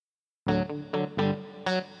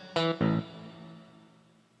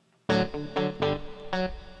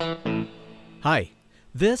Hi,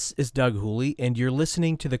 this is Doug Hooley, and you're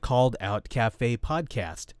listening to the Called Out Cafe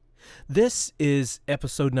podcast. This is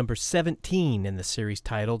episode number 17 in the series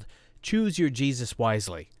titled Choose Your Jesus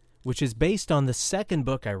Wisely, which is based on the second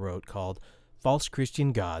book I wrote called False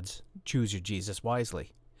Christian Gods, Choose Your Jesus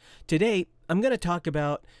Wisely. Today, I'm going to talk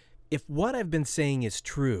about if what I've been saying is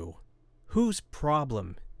true, whose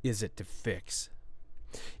problem is it to fix?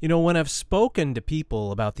 You know, when I've spoken to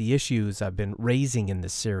people about the issues I've been raising in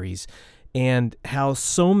this series and how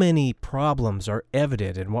so many problems are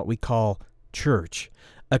evident in what we call church,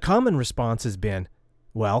 a common response has been,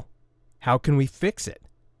 well, how can we fix it?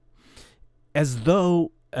 As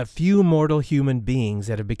though a few mortal human beings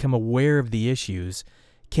that have become aware of the issues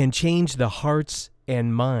can change the hearts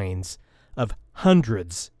and minds of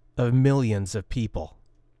hundreds of millions of people,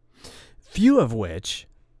 few of which,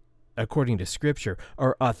 according to Scripture,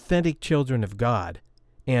 are authentic children of God,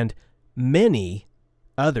 and many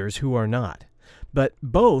others who are not, but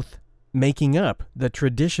both making up the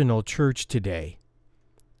traditional church today.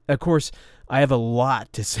 Of course, I have a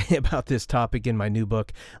lot to say about this topic in my new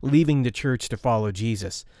book, Leaving the Church to Follow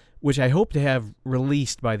Jesus, which I hope to have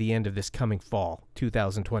released by the end of this coming fall,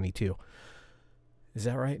 2022. Is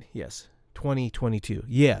that right? Yes, 2022.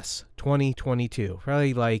 Yes, 2022.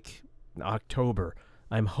 Probably like October.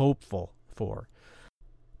 I'm hopeful for.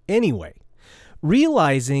 Anyway,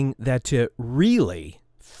 realizing that to really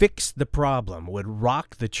fix the problem would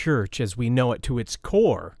rock the church as we know it to its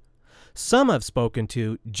core, some I've spoken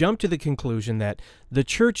to jump to the conclusion that the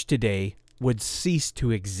church today would cease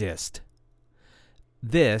to exist.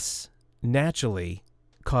 This, naturally,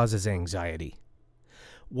 causes anxiety.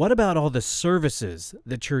 What about all the services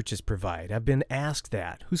the churches provide? I've been asked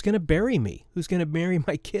that. Who's going to bury me? Who's going to marry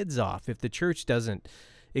my kids off if the church doesn't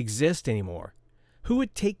exist anymore? Who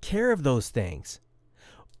would take care of those things?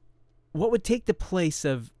 What would take the place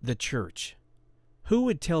of the church? Who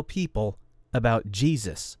would tell people about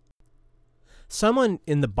Jesus? Someone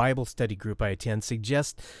in the Bible study group I attend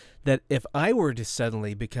suggests that if I were to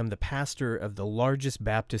suddenly become the pastor of the largest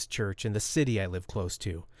Baptist church in the city I live close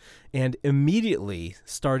to, and immediately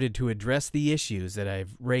started to address the issues that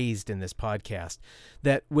I've raised in this podcast,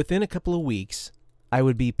 that within a couple of weeks, I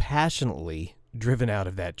would be passionately driven out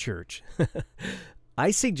of that church.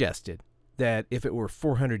 I suggested that if it were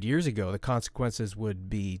 400 years ago, the consequences would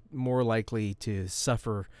be more likely to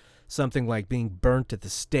suffer something like being burnt at the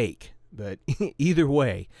stake. But either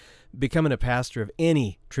way, becoming a pastor of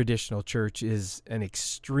any traditional church is an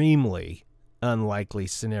extremely unlikely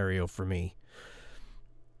scenario for me.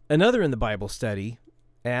 Another in the Bible study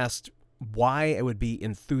asked why I would be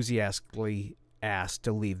enthusiastically asked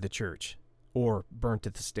to leave the church or burnt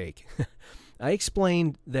at the stake. I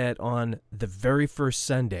explained that on the very first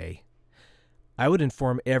Sunday, I would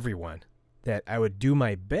inform everyone that I would do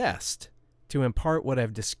my best to impart what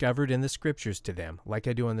I've discovered in the Scriptures to them, like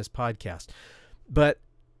I do on this podcast.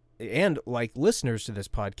 And like listeners to this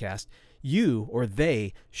podcast, you or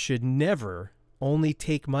they should never only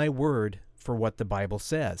take my word for what the Bible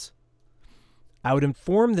says. I would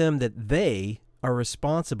inform them that they are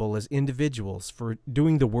responsible as individuals for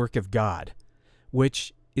doing the work of God,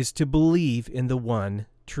 which is to believe in the one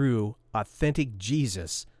true, authentic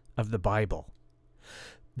Jesus of the Bible.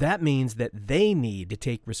 That means that they need to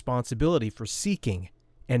take responsibility for seeking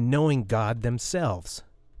and knowing God themselves.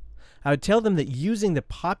 I would tell them that using the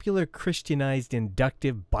popular Christianized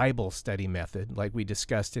inductive Bible study method, like we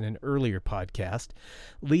discussed in an earlier podcast,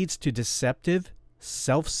 leads to deceptive,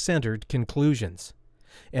 self-centered conclusions,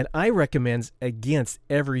 and I recommend against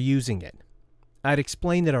ever using it. I'd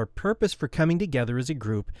explain that our purpose for coming together as a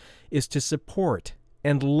group is to support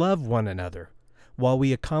and love one another while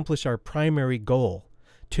we accomplish our primary goal,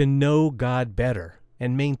 to know God better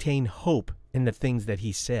and maintain hope in the things that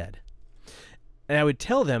He said. And I would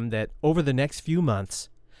tell them that over the next few months,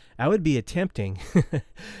 I would be attempting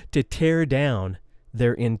to tear down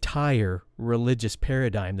their entire religious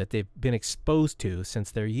paradigm that they've been exposed to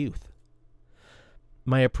since their youth.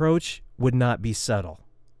 My approach would not be subtle.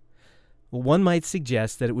 One might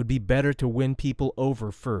suggest that it would be better to win people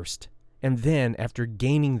over first, and then, after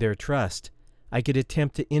gaining their trust, I could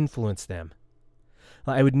attempt to influence them.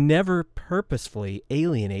 I would never purposefully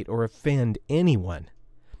alienate or offend anyone,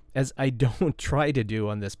 as I don't try to do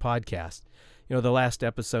on this podcast. You know, the last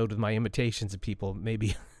episode with my imitations of people,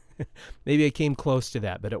 maybe I came close to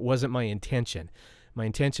that, but it wasn't my intention. My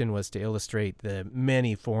intention was to illustrate the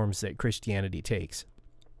many forms that Christianity takes.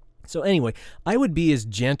 So anyway, I would be as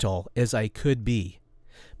gentle as I could be,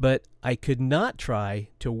 but I could not try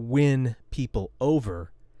to win people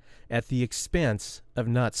over at the expense of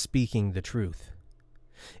not speaking the truth.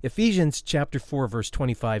 Ephesians chapter 4, verse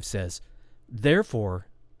 25 says, "Therefore,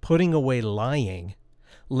 putting away lying,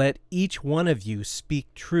 let each one of you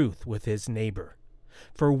speak truth with his neighbor,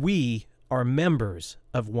 for we are members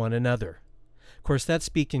of one another." Of course, that's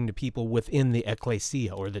speaking to people within the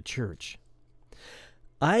ecclesia or the church.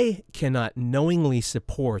 I cannot knowingly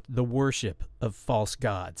support the worship of false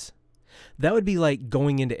gods. That would be like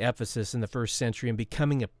going into Ephesus in the first century and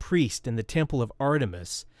becoming a priest in the temple of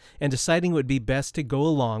Artemis and deciding it would be best to go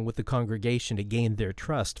along with the congregation to gain their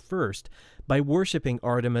trust first by worshiping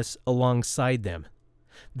Artemis alongside them.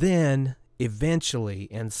 Then, eventually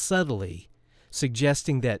and subtly,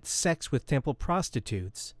 suggesting that sex with temple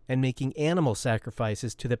prostitutes and making animal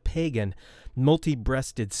sacrifices to the pagan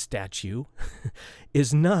multi-breasted statue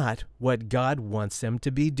is not what God wants them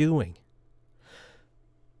to be doing.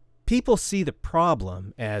 People see the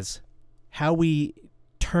problem as how we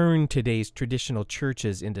turn today's traditional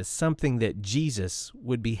churches into something that Jesus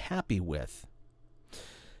would be happy with.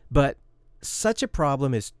 But such a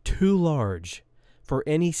problem is too large for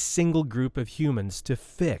any single group of humans to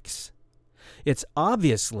fix. It's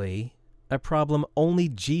obviously a problem only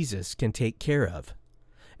Jesus can take care of.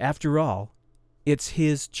 After all, it's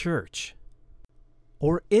his church.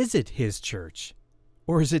 Or is it his church?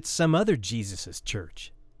 Or is it some other Jesus'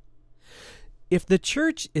 church? If the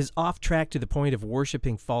church is off track to the point of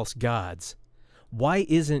worshiping false gods, why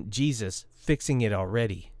isn't Jesus fixing it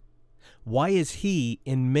already? Why is he,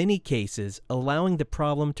 in many cases, allowing the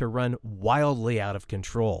problem to run wildly out of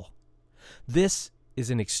control? This is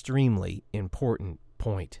an extremely important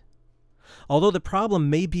point. Although the problem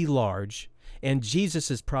may be large and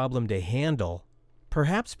Jesus' problem to handle,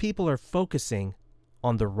 perhaps people are focusing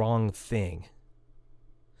on the wrong thing.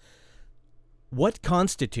 What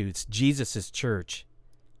constitutes Jesus' church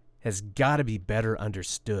has got to be better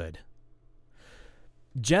understood.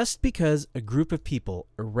 Just because a group of people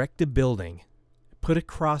erect a building, put a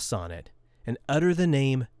cross on it, and utter the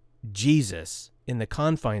name Jesus in the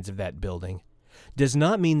confines of that building does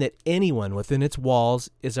not mean that anyone within its walls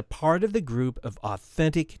is a part of the group of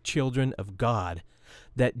authentic children of God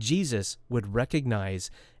that Jesus would recognize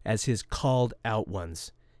as his called out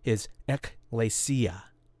ones, his ecclesia,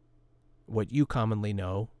 what you commonly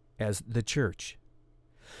know as the church.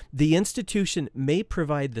 The institution may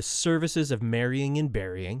provide the services of marrying and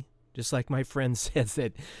burying, just like my friend says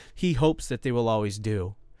that he hopes that they will always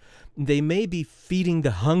do. They may be feeding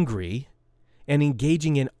the hungry and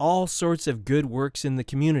engaging in all sorts of good works in the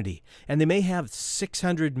community, and they may have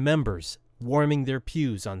 600 members warming their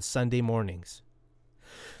pews on Sunday mornings.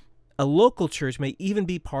 A local church may even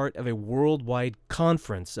be part of a worldwide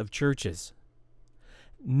conference of churches.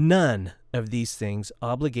 None of these things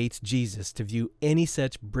obligates Jesus to view any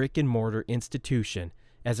such brick-and-mortar institution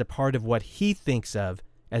as a part of what he thinks of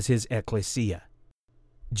as his ecclesia.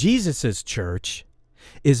 Jesus' church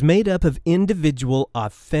is made up of individual,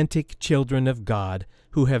 authentic children of God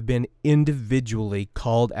who have been individually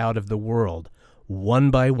called out of the world,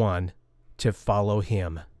 one by one, to follow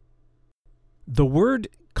him. The word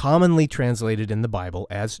commonly translated in the Bible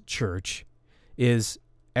as church is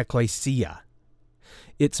ecclesia.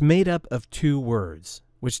 It's made up of two words,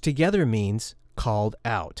 which together means called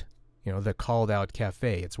out. You know, the Called Out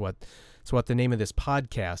Cafe. It's what the name of this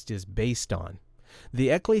podcast is based on. The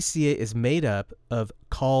ecclesia is made up of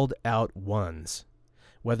called out ones,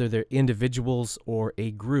 whether they're individuals or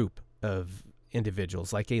a group of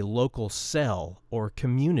individuals, like a local cell or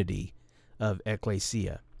community of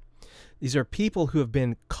ecclesia. These are people who have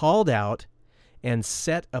been called out and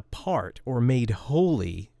set apart or made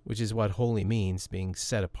holy, which is what holy means, being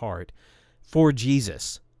set apart, for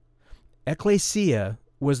Jesus. Ecclesia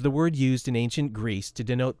was the word used in ancient Greece to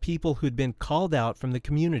denote people who'd been called out from the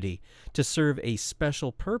community to serve a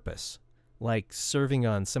special purpose, like serving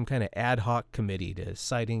on some kind of ad hoc committee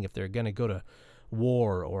deciding if they're going to go to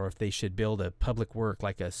war or if they should build a public work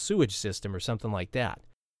like a sewage system or something like that.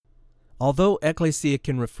 Although ecclesia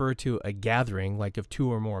can refer to a gathering like of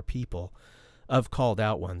two or more people, of called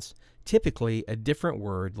out ones, typically a different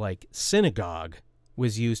word like synagogue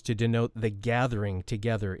was used to denote the gathering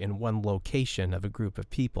together in one location of a group of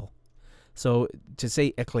people. So to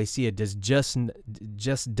say ecclesia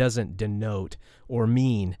just doesn't denote or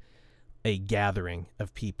mean a gathering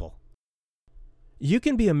of people. You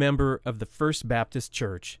can be a member of the First Baptist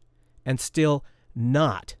Church and still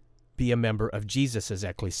not be a member of Jesus'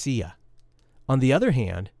 ecclesia. On the other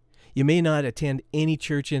hand, you may not attend any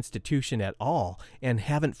church institution at all and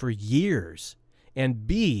haven't for years and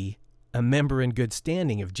be a member in good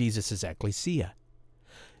standing of Jesus' ecclesia.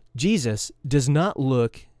 Jesus does not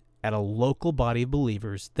look at a local body of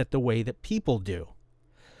believers the way that people do.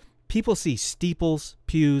 People see steeples,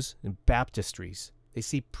 pews, and baptistries. They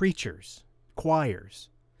see preachers, choirs.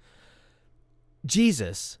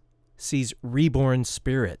 Jesus sees reborn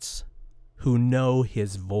spirits who know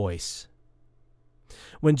his voice.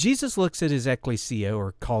 When Jesus looks at his ecclesia,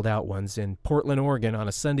 or called out ones, in Portland, Oregon on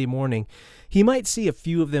a Sunday morning, he might see a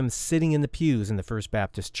few of them sitting in the pews in the First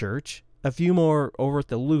Baptist Church, a few more over at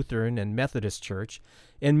the Lutheran and Methodist Church,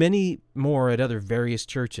 and many more at other various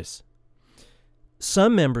churches.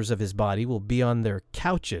 Some members of his body will be on their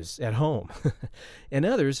couches at home, and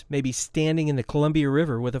others may be standing in the Columbia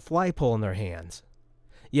River with a flagpole in their hands.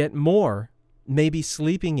 Yet more may be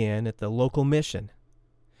sleeping in at the local mission.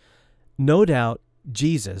 No doubt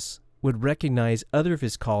Jesus would recognize other of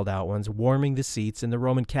his called out ones warming the seats in the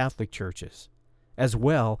Roman Catholic churches, as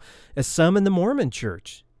well as some in the Mormon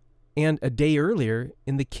church, and a day earlier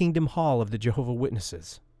in the Kingdom Hall of the Jehovah's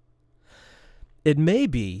Witnesses. It may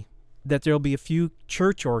be that there will be a few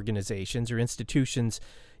church organizations or institutions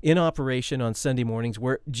in operation on Sunday mornings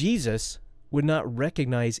where Jesus would not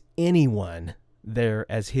recognize anyone there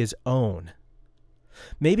as his own.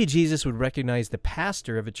 Maybe Jesus would recognize the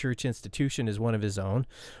pastor of a church institution as one of his own,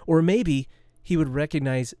 or maybe he would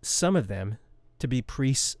recognize some of them to be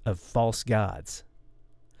priests of false gods.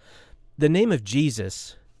 The name of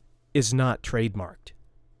Jesus is not trademarked.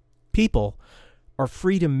 People are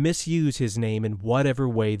free to misuse his name in whatever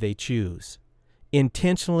way they choose,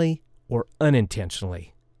 intentionally or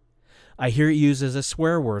unintentionally. I hear it used as a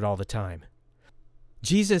swear word all the time.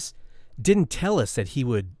 Jesus didn't tell us that he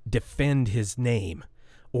would defend his name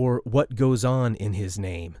or what goes on in his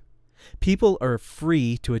name. People are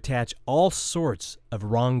free to attach all sorts of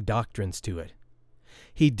wrong doctrines to it.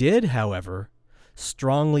 He did, however,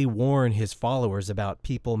 strongly warn his followers about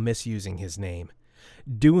people misusing his name,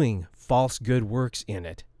 doing false good works in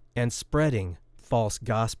it, and spreading false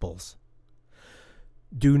gospels.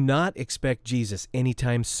 Do not expect Jesus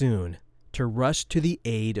anytime soon to rush to the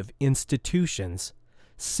aid of institutions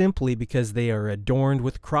simply because they are adorned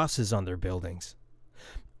with crosses on their buildings.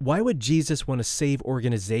 Why would Jesus want to save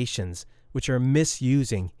organizations which are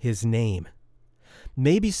misusing his name?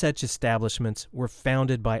 Maybe such establishments were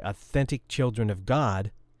founded by authentic children of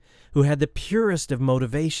God who had the purest of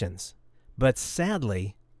motivations, but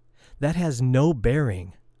sadly, that has no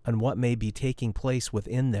bearing on what may be taking place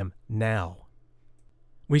within them now.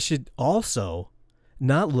 We should also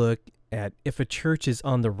not look at if a church is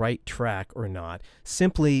on the right track or not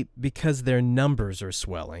simply because their numbers are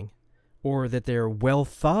swelling, or that they're well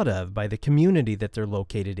thought of by the community that they're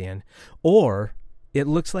located in, or it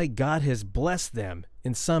looks like God has blessed them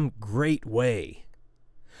in some great way.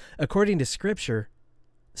 According to Scripture,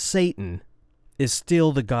 Satan is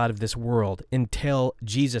still the god of this world until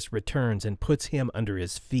Jesus returns and puts him under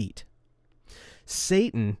his feet.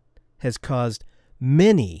 Satan has caused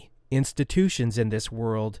many institutions in this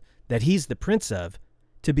world that he's the prince of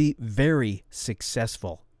to be very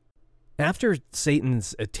successful. After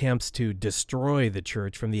Satan's attempts to destroy the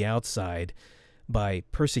church from the outside by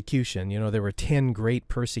persecution, there were 10 great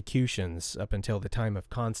persecutions up until the time of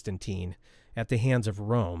Constantine at the hands of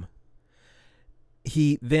Rome.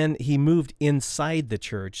 He moved inside the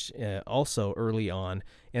church also early on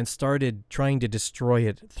and started trying to destroy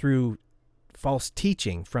it through false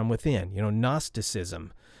teaching from within.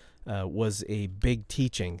 Gnosticism was a big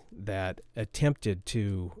teaching that attempted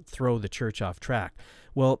to throw the church off track.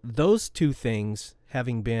 Well, those two things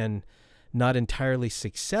having been not entirely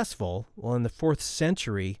successful, in the 4th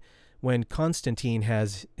century, when Constantine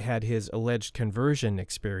had his alleged conversion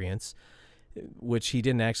experience, which he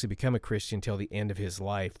didn't actually become a Christian until the end of his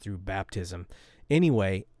life through baptism.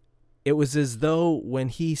 Anyway, it was as though when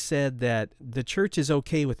he said that the church is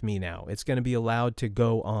okay with me now, it's going to be allowed to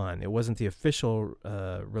go on. It wasn't the official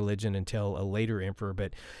religion until a later emperor,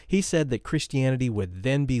 but he said that Christianity would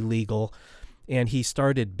then be legal, and he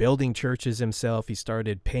started building churches himself. He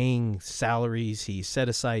started paying salaries. He set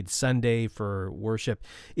aside Sunday for worship.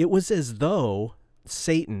 It was as though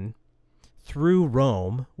Satan, through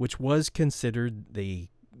Rome, which was considered the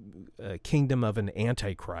kingdom of an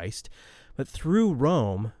antichrist, but through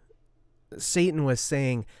Rome, Satan was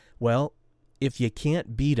saying, well, if you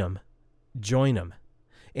can't beat him, join him.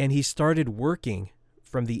 And he started working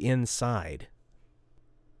from the inside.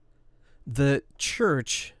 The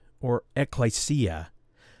church, or ecclesia,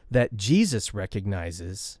 that Jesus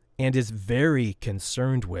recognizes and is very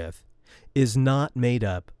concerned with is not made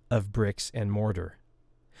up of bricks and mortar.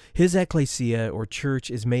 His ecclesia, or church,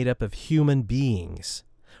 is made up of human beings,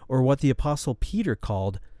 or what the Apostle Peter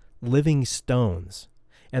called living stones,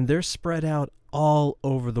 and they're spread out all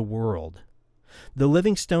over the world. The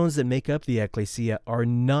living stones that make up the ecclesia are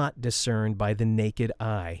not discerned by the naked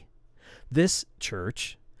eye. This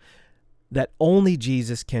church, that only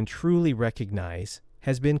Jesus can truly recognize,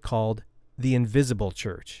 has been called the invisible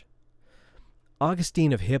church.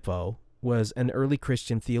 Augustine of Hippo was an early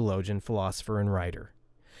Christian theologian, philosopher, and writer.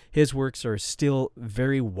 His works are still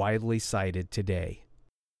very widely cited today.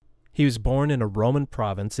 He was born in a Roman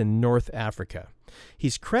province in North Africa.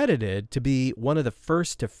 He's credited to be one of the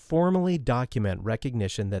first to formally document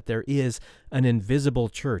recognition that there is an invisible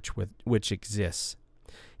church which exists.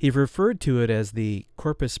 He referred to it as the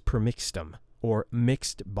corpus permixtum, or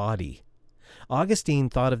mixed body. Augustine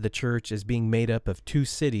thought of the church as being made up of two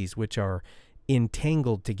cities which are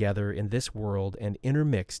entangled together in this world and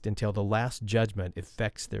intermixed until the last judgment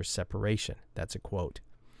effects their separation. That's a quote.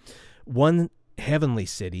 One heavenly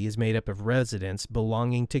city is made up of residents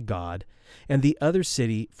belonging to God, and the other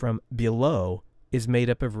city from below is made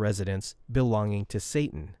up of residents belonging to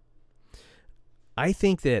Satan. I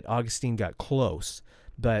think that Augustine got close,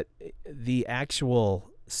 but the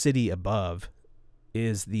actual city above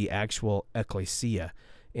is the actual ecclesia,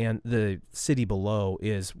 and the city below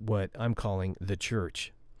is what I'm calling the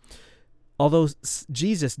church. Although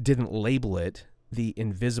Jesus didn't label it the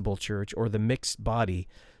invisible church or the mixed body,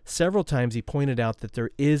 several times he pointed out that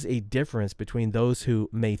there is a difference between those who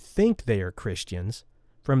may think they are Christians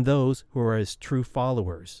from those who are his true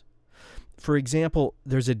followers. For example,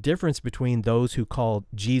 there's a difference between those who call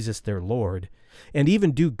Jesus their Lord and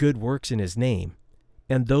even do good works in his name,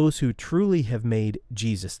 and those who truly have made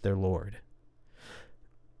Jesus their Lord.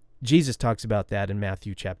 Jesus talks about that in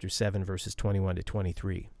Matthew chapter 7, verses 21 to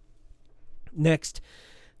 23. Next,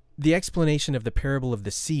 the explanation of the parable of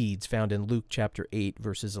the seeds found in Luke chapter 8,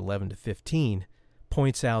 verses 11 to 15,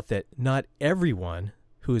 points out that not everyone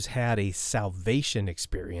who has had a salvation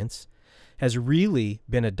experience has really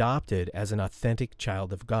been adopted as an authentic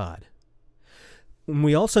child of God.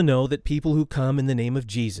 We also know that people who come in the name of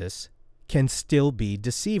Jesus can still be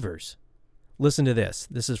deceivers. Listen to this.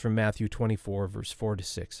 This is from Matthew 24, verse 4 to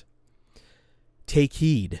 6. Take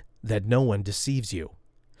heed that no one deceives you.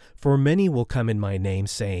 For many will come in my name,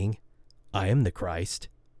 saying, I am the Christ,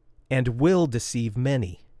 and will deceive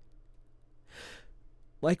many.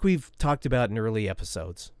 Like we've talked about in early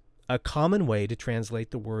episodes, a common way to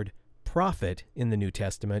translate the word prophet in the New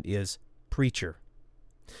Testament is preacher.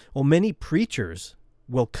 Well, many preachers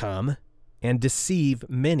will come and deceive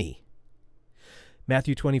many.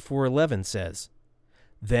 Matthew 24:11 says,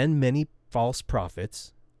 Then many false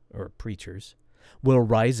prophets, or preachers, will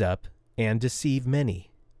rise up and deceive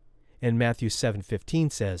many. And Matthew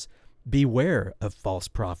 7:15 says, Beware of false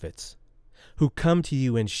prophets, who come to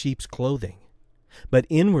you in sheep's clothing, but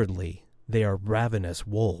inwardly they are ravenous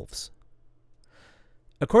wolves.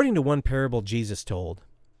 According to one parable Jesus told,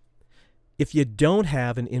 if you don't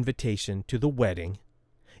have an invitation to the wedding,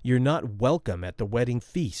 you're not welcome at the wedding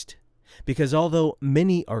feast, because although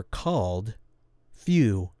many are called,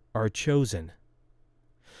 few are chosen.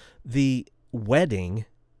 The wedding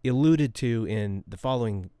alluded to in the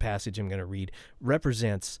following passage I'm going to read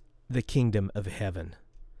represents the kingdom of heaven.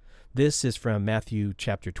 This is from Matthew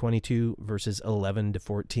chapter 22, verses 11 to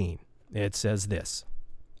 14. It says this,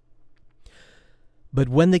 But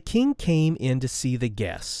when the king came in to see the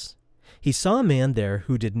guests, he saw a man there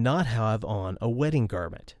who did not have on a wedding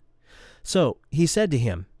garment. So he said to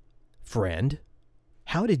him, Friend,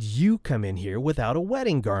 how did you come in here without a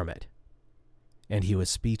wedding garment? And he was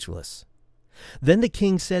speechless. Then the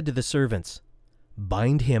king said to the servants,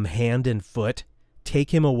 Bind him hand and foot,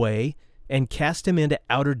 take him away, and cast him into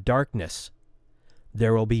outer darkness.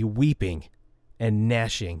 There will be weeping and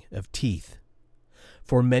gnashing of teeth.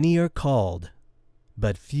 For many are called,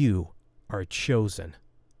 but few are chosen.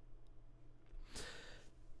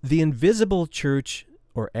 The invisible church,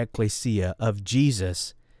 or ecclesia, of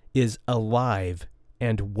Jesus is alive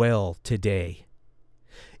and well today.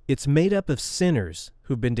 It's made up of sinners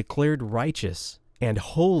who've been declared righteous and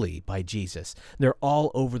holy by Jesus. They're all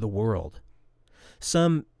over the world.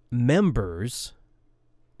 Some members,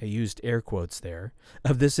 I used air quotes there,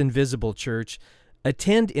 of this invisible church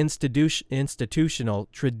attend institutional,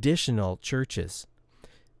 traditional churches,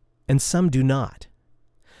 and some do not.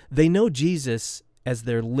 They know Jesus as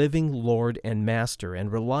their living Lord and Master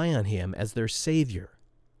and rely on him as their Savior.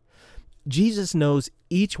 Jesus knows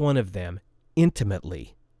each one of them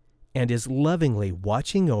intimately and is lovingly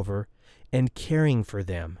watching over and caring for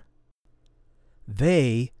them.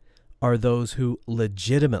 They are those who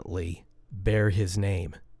legitimately bear his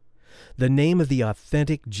name, the name of the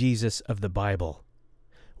authentic Jesus of the Bible.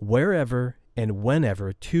 Wherever And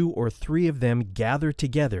whenever 2 or 3 of them gather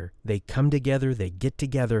together, they come together, they get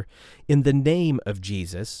together in the name of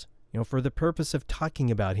Jesus, for the purpose of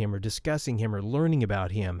talking about him or discussing him or learning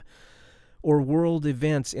about him, or world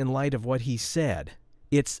events in light of what he said.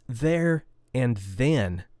 It's there and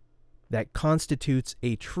then that constitutes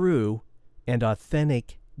a true and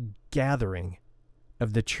authentic gathering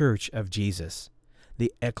of the church of Jesus,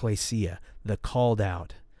 the ecclesia, the called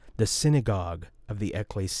out, the synagogue of the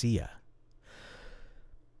ecclesia.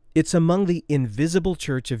 It's among the invisible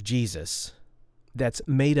church of Jesus that's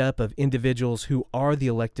made up of individuals who are the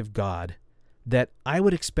elect of God that I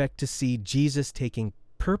would expect to see Jesus taking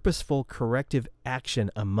purposeful corrective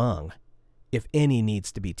action among, if any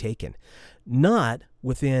needs to be taken, not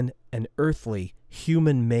within an earthly,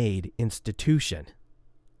 human-made institution.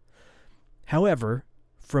 However,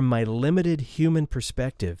 from my limited human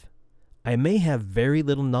perspective, I may have very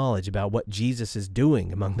little knowledge about what Jesus is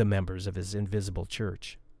doing among the members of his invisible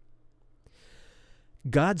church.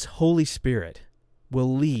 God's Holy Spirit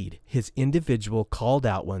will lead his individual called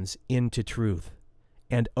out ones into truth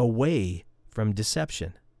and away from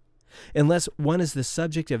deception. Unless one is the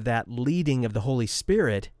subject of that leading of the Holy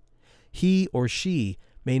Spirit, he or she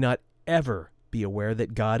may not ever be aware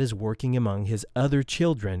that God is working among his other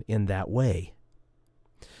children in that way.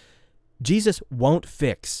 Jesus won't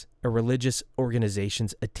fix a religious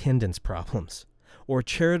organization's attendance problems or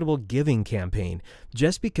charitable giving campaign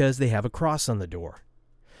just because they have a cross on the door.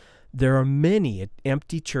 There are many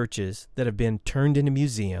empty churches that have been turned into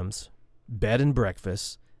museums, bed and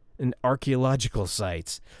breakfasts, and archaeological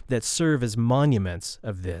sites that serve as monuments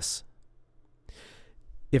of this.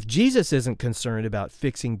 If Jesus isn't concerned about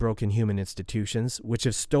fixing broken human institutions, which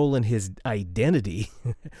have stolen his identity,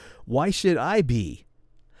 why should I be?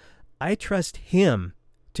 I trust him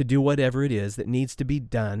to do whatever it is that needs to be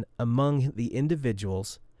done among the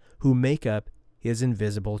individuals who make up his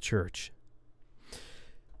invisible church.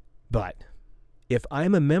 But if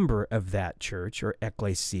I'm a member of that church or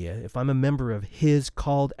ecclesia, if I'm a member of his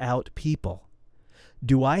called out people,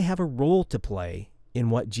 do I have a role to play in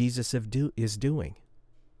what Jesus is doing?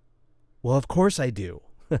 Well, of course I do.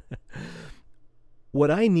 What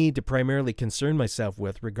I need to primarily concern myself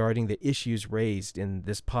with regarding the issues raised in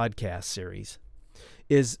this podcast series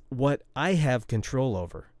is what I have control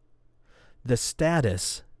over, the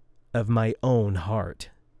status of my own heart.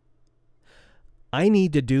 I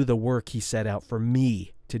need to do the work he set out for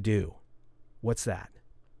me to do. What's that?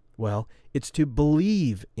 Well, it's to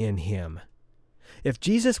believe in him. If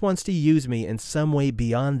Jesus wants to use me in some way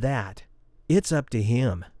beyond that, it's up to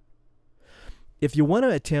him. If you want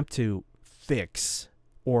to attempt to fix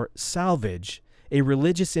or salvage a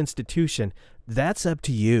religious institution, that's up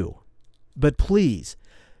to you. But please,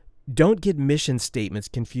 don't get mission statements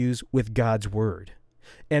confused with God's word.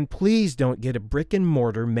 And please don't get a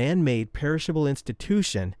brick-and-mortar, man-made, perishable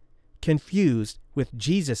institution confused with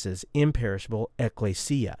Jesus' imperishable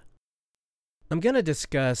ecclesia. I'm going to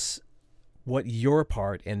discuss what your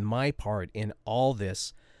part and my part in all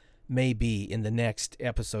this may be in the next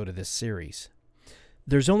episode of this series.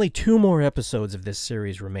 There's only 2 more episodes of this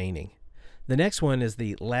series remaining. The next one is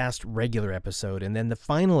the last regular episode, and then the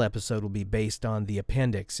final episode will be based on the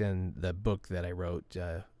appendix in the book that I wrote,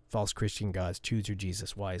 False Christian Gods, Choose Your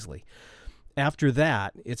Jesus Wisely. After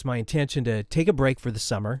that, it's my intention to take a break for the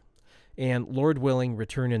summer and, Lord willing,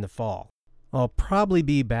 return in the fall. I'll probably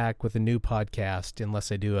be back with a new podcast,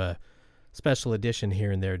 unless I do a special edition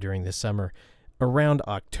here and there during the summer, around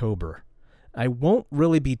October. I won't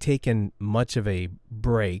really be taking much of a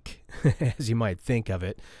break, as you might think of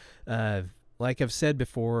it. Like I've said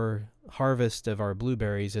before, harvest of our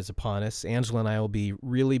blueberries is upon us. Angela and I will be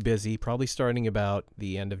really busy, probably starting about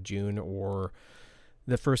the end of June or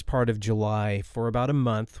the first part of July for about a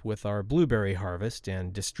month with our blueberry harvest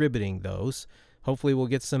and distributing those. Hopefully we'll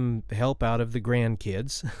get some help out of the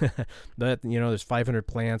grandkids. But, there's 500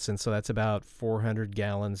 plants, and so that's about 400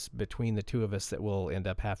 gallons between the two of us that we'll end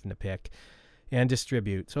up having to pick and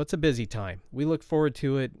distribute. So it's a busy time. We look forward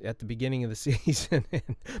to it at the beginning of the season,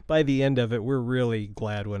 and by the end of it, we're really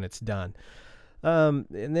glad when it's done. And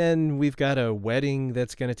then we've got a wedding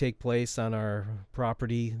that's going to take place on our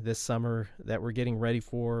property this summer that we're getting ready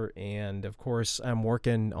for. And, of course, I'm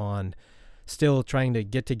working on still trying to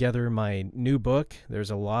get together my new book.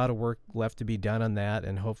 There's a lot of work left to be done on that,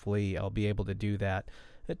 and hopefully I'll be able to do that.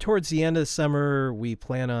 Towards the end of the summer, we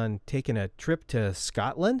plan on taking a trip to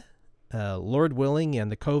Scotland, Lord willing,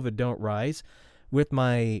 and the COVID don't rise, with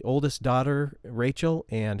my oldest daughter, Rachel,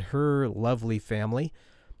 and her lovely family.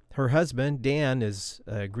 Her husband, Dan, has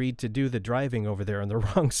agreed to do the driving over there on the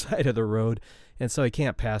wrong side of the road, and so he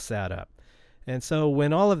can't pass that up. And so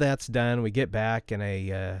when all of that's done, we get back and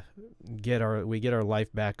we get our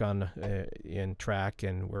life back on in track,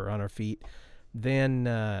 and we're on our feet. Then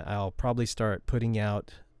I'll probably start putting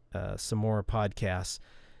out some more podcasts.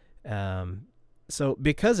 So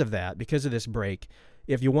because of this break,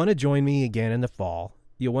 if you want to join me again in the fall,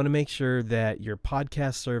 you'll want to make sure that your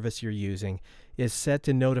podcast service you're using is set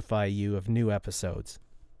to notify you of new episodes.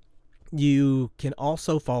 You can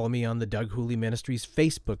also follow me on the Doug Hooley Ministries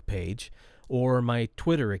Facebook page or my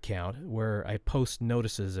Twitter account, where I post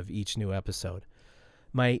notices of each new episode.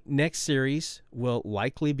 My next series will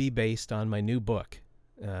likely be based on my new book,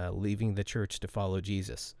 Leaving the Church to Follow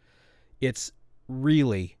Jesus. It's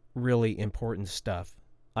really, really important stuff.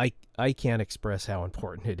 I can't express how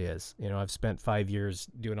important it is. I've spent 5 years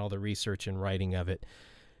doing all the research and writing of it.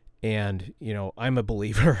 And, I'm a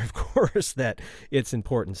believer, of course, that it's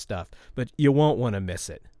important stuff. But you won't want to miss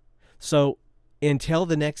it. So until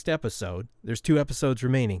the next episode, there's 2 episodes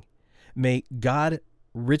remaining. May God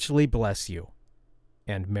richly bless you.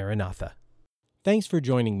 And Maranatha. Thanks for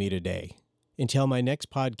joining me today. Until my next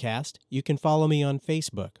podcast, you can follow me on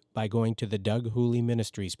Facebook by going to the Doug Hooley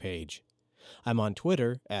Ministries page. I'm on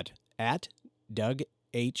Twitter at Doug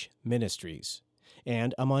H. Ministries,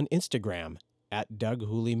 and I'm on Instagram at Doug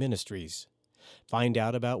Hooley Ministries. Find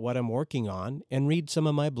out about what I'm working on and read some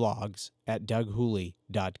of my blogs at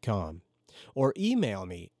doughooley.com, or email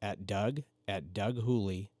me at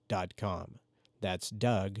doug@doughooley.com. That's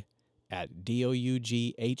Doug at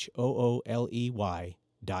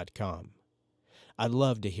doughooley.com. I'd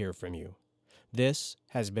love to hear from you. This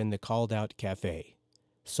has been the Called Out Cafe.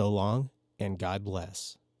 So long, and God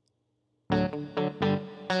bless.